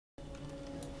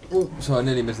Oh, so I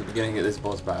nearly missed the beginning of this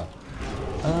boss battle.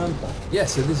 Yeah,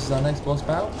 so this is our next boss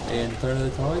battle in Throne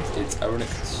of the Tides. It's Erunek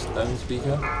Stone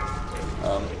Speaker.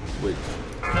 Which...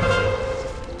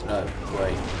 No,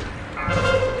 wait.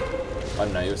 I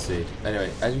don't know, you'll see. Anyway,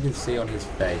 as you can see on his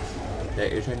face, there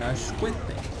is a nice squid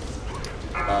thing.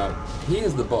 He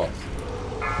is the boss,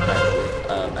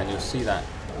 actually, and you'll see that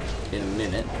in a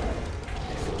minute.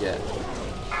 If you get...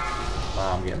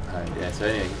 Wow, I'm getting pwned, yeah. So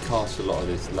anyway, he casts a lot of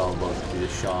this lower boss to the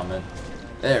shaman.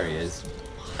 There he is.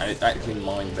 And it's actually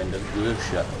Mindbender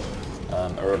Gusha.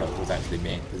 Erunek was actually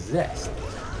being possessed.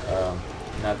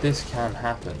 Now this can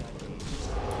happen.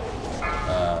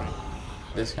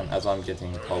 This can, as I'm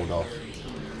getting told off.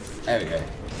 There we go.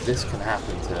 This can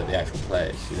happen to the actual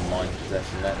players who are mind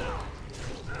possession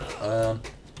there.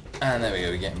 And there we go,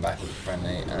 we're getting back with the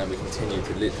friendly, and then we continue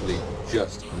to literally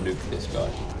just nuke this guy.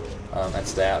 And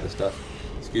stay out of this stuff.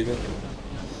 Excuse me.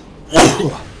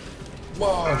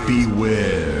 Whoa,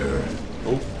 beware.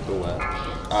 Oh, beware.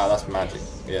 Ah, that's magic.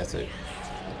 Yeah, so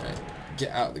okay.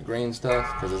 Get out the green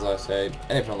stuff, because as I say,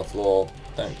 anything on the floor,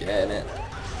 don't get in it.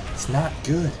 It's not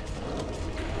good.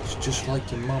 It's just like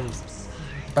your mum's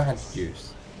bad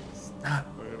juice. It's not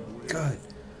good.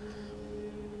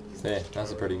 So yeah,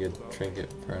 that's a pretty good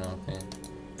trinket for an arcane.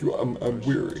 I'm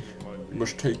weary. You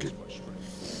must take it.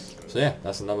 So yeah,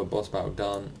 that's another boss battle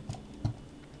done.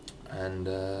 And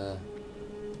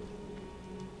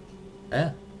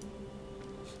yeah.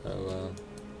 So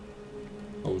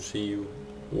I'll see you,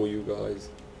 all you guys,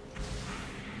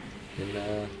 in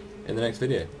the next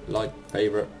video. Like,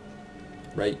 favorite,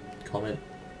 rate, comment.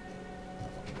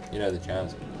 You know the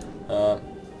jazz.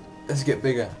 Let's get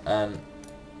bigger, and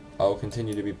I'll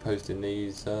continue to be posting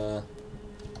these as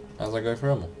I go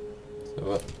through them.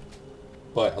 So,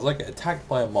 but as I get attacked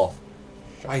by a moth,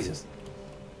 Jesus.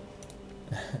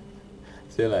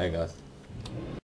 See you later, guys.